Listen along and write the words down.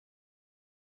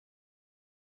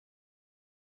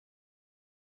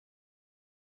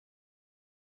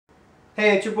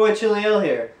Hey, it's your boy Chili L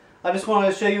here. I just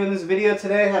wanted to show you in this video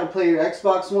today how to play your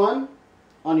Xbox One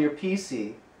on your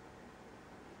PC.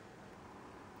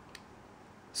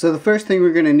 So the first thing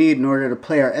we're going to need in order to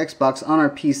play our Xbox on our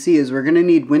PC is we're going to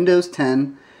need Windows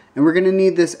 10 and we're going to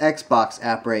need this Xbox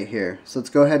app right here. So let's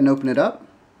go ahead and open it up.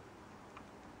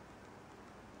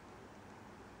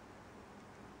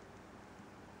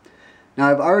 Now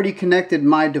I've already connected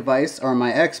my device or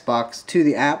my Xbox to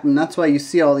the app, and that's why you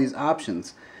see all these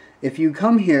options. If you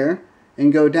come here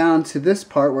and go down to this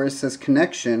part where it says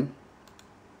connection,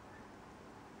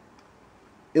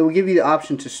 it will give you the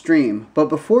option to stream. But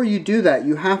before you do that,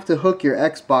 you have to hook your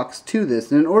Xbox to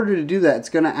this. And in order to do that, it's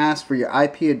going to ask for your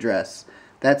IP address.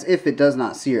 That's if it does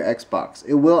not see your Xbox.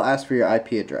 It will ask for your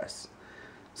IP address.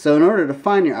 So in order to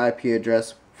find your IP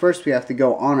address, first we have to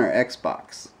go on our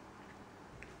Xbox.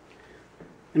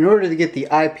 In order to get the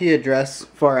IP address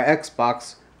for our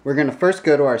Xbox, we're going to first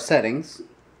go to our settings.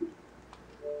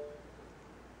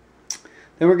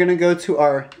 Then we're going to go to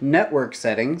our network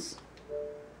settings.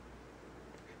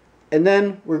 And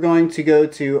then we're going to go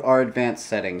to our advanced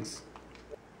settings.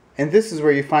 And this is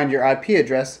where you find your IP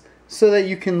address so that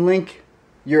you can link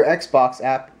your Xbox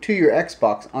app to your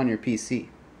Xbox on your PC.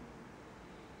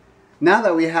 Now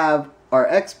that we have our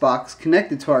Xbox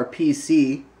connected to our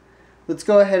PC, let's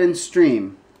go ahead and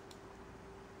stream.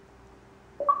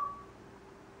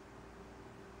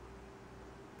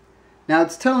 Now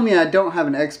it's telling me I don't have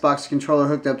an Xbox controller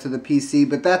hooked up to the PC,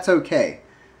 but that's okay,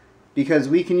 because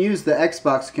we can use the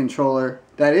Xbox controller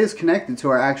that is connected to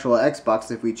our actual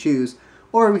Xbox if we choose,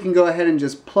 or we can go ahead and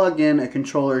just plug in a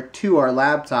controller to our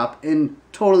laptop and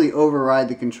totally override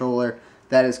the controller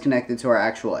that is connected to our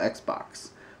actual Xbox.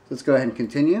 So let's go ahead and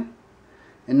continue,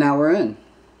 and now we're in.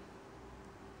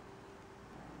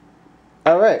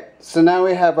 Alright, so now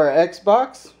we have our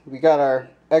Xbox. We got our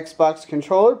Xbox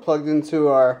controller plugged into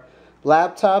our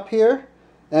laptop here,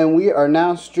 and we are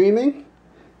now streaming.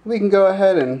 We can go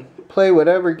ahead and play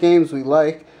whatever games we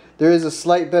like. There is a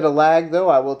slight bit of lag though,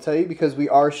 I will tell you, because we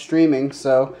are streaming,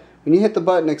 so when you hit the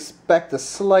button, expect a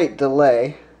slight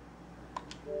delay.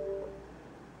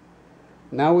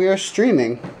 Now we are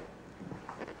streaming.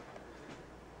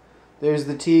 There's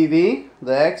the TV,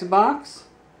 the Xbox,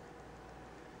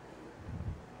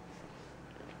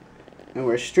 and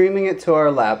we're streaming it to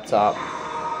our laptop.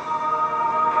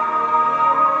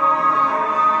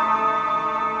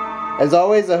 As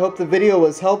always, I hope the video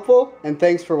was helpful, and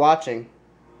thanks for watching.